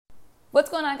What's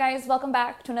going on, guys? Welcome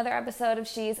back to another episode of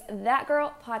She's That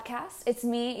Girl podcast. It's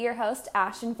me, your host,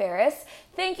 Ashton Ferris.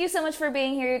 Thank you so much for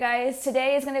being here, you guys.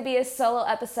 Today is going to be a solo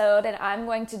episode, and I'm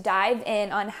going to dive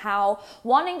in on how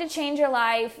wanting to change your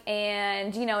life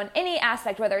and, in any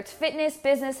aspect, whether it's fitness,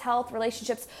 business, health,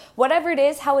 relationships, whatever it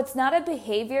is, how it's not a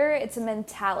behavior, it's a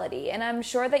mentality. And I'm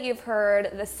sure that you've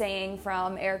heard the saying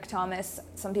from Eric Thomas.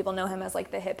 Some people know him as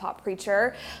like the hip hop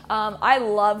preacher. I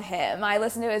love him. I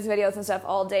listen to his videos and stuff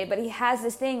all day, but he has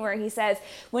this thing where he says,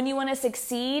 when you want to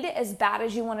succeed as bad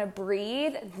as you want to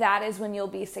breathe, that is when you'll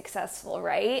be successful,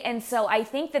 right? And so I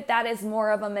think that is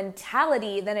more of a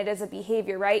mentality than it is a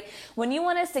behavior, right? When you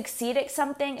want to succeed at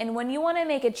something and when you want to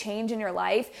make a change in your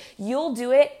life, you'll do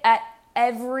it at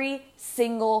every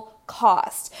single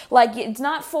cost. Like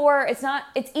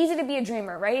it's easy to be a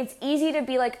dreamer, right? It's easy to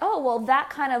be like, oh, well, that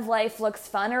kind of life looks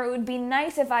fun, or it would be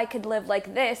nice if I could live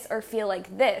like this or feel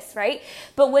like this, right?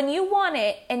 But when you want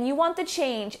it and you want the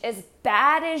change as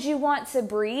bad as you want to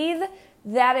breathe,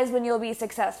 that is when you'll be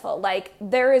successful. Like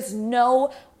there is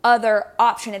no other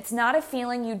option. It's not a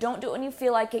feeling. You don't do it when you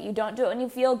feel like it. You don't do it when you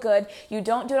feel good. You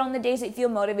don't do it on the days that you feel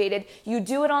motivated. You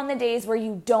do it on the days where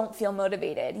you don't feel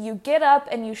motivated. You get up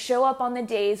and you show up on the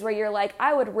days where you're like,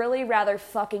 I would really rather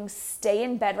fucking stay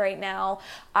in bed right now.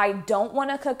 I don't want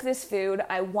to cook this food.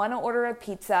 I want to order a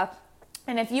pizza.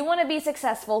 And if you want to be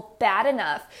successful bad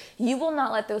enough, you will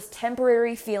not let those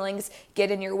temporary feelings get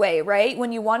in your way, right?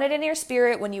 When you want it in your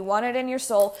spirit, when you want it in your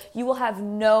soul, you will have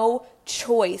no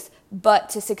choice but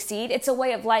to succeed. It's a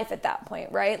way of life at that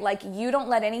point, right? Like you don't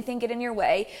let anything get in your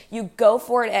way. You go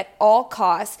for it at all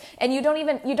costs, and you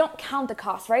don't count the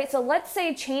cost, right? So let's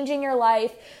say changing your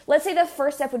life, let's say the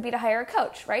first step would be to hire a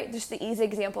coach, right? Just the easy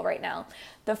example right now.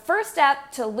 The first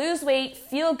step to lose weight,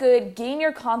 feel good, gain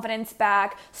your confidence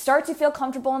back, start to feel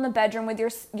comfortable in the bedroom with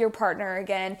your partner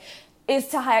again, is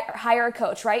to hire a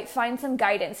coach, right? Find some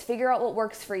guidance, figure out what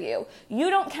works for you. You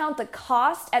don't count the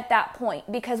cost at that point,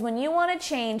 because when you want to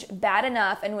change bad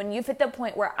enough and when you've hit the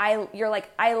point where you're like,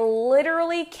 I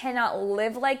literally cannot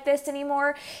live like this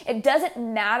anymore, it doesn't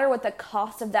matter what the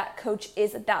cost of that coach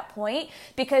is at that point,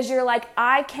 because you're like,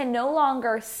 I can no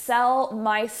longer sell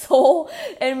my soul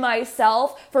and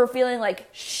myself for feeling like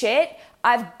shit.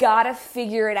 I've got to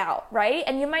figure it out, right?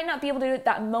 And you might not be able to do it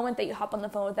that moment that you hop on the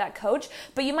phone with that coach,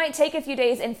 but you might take a few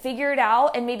days and figure it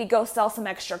out and maybe go sell some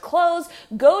extra clothes,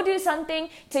 go do something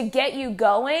to get you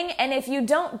going. And if you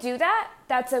don't do that,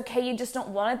 that's okay. You just don't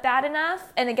want it bad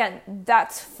enough. And again,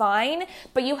 that's fine,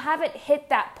 but you haven't hit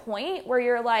that point where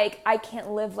you're like, I can't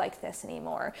live like this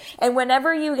anymore. And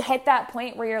whenever you hit that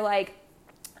point where you're like,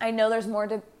 I know there's more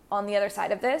to on the other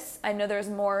side of this. I know there's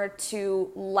more to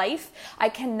life. I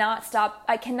cannot stop.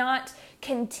 I cannot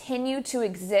continue to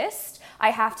exist. I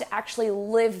have to actually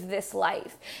live this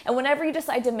life. And whenever you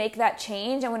decide to make that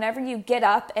change, and whenever you get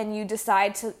up and you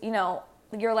decide to,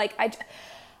 you're like,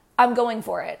 I'm going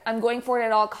for it. I'm going for it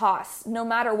at all costs. No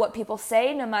matter what people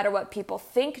say, no matter what people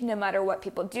think, no matter what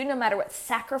people do, no matter what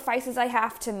sacrifices I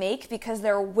have to make, because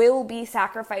there will be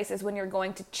sacrifices when you're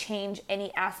going to change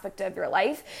any aspect of your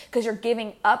life, because you're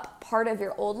giving up part of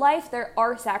your old life. There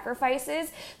are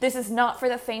sacrifices. This is not for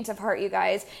the faint of heart, you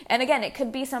guys. And again, it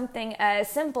could be something as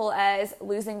simple as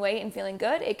losing weight and feeling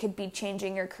good. It could be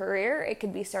changing your career. It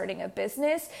could be starting a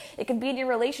business. It could be in your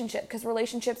relationship, because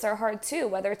relationships are hard too,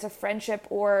 whether it's a friendship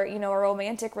or a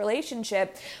romantic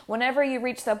relationship. Whenever you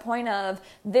reach the point of,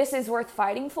 this is worth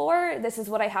fighting for, this is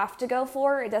what I have to go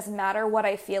for, it doesn't matter what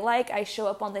I feel like, I show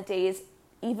up on the days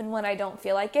even when I don't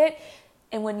feel like it.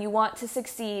 And when you want to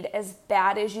succeed as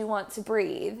bad as you want to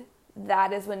breathe,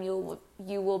 that is when you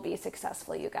will be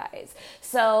successful, you guys.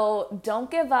 So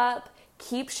don't give up.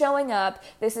 Keep showing up.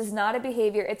 This is not a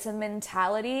behavior, it's a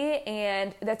mentality.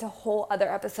 And that's a whole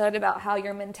other episode about how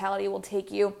your mentality will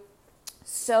take you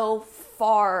so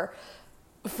far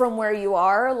from where you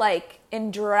are, like in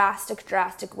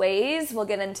drastic ways. We'll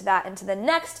get into that into the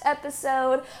next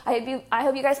episode. I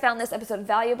hope you guys found this episode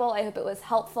valuable. I hope it was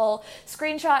helpful.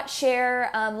 Screenshot,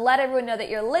 share, let everyone know that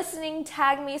you're listening.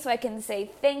 Tag me so I can say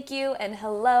thank you and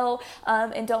hello.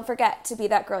 And don't forget to be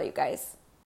that girl, you guys.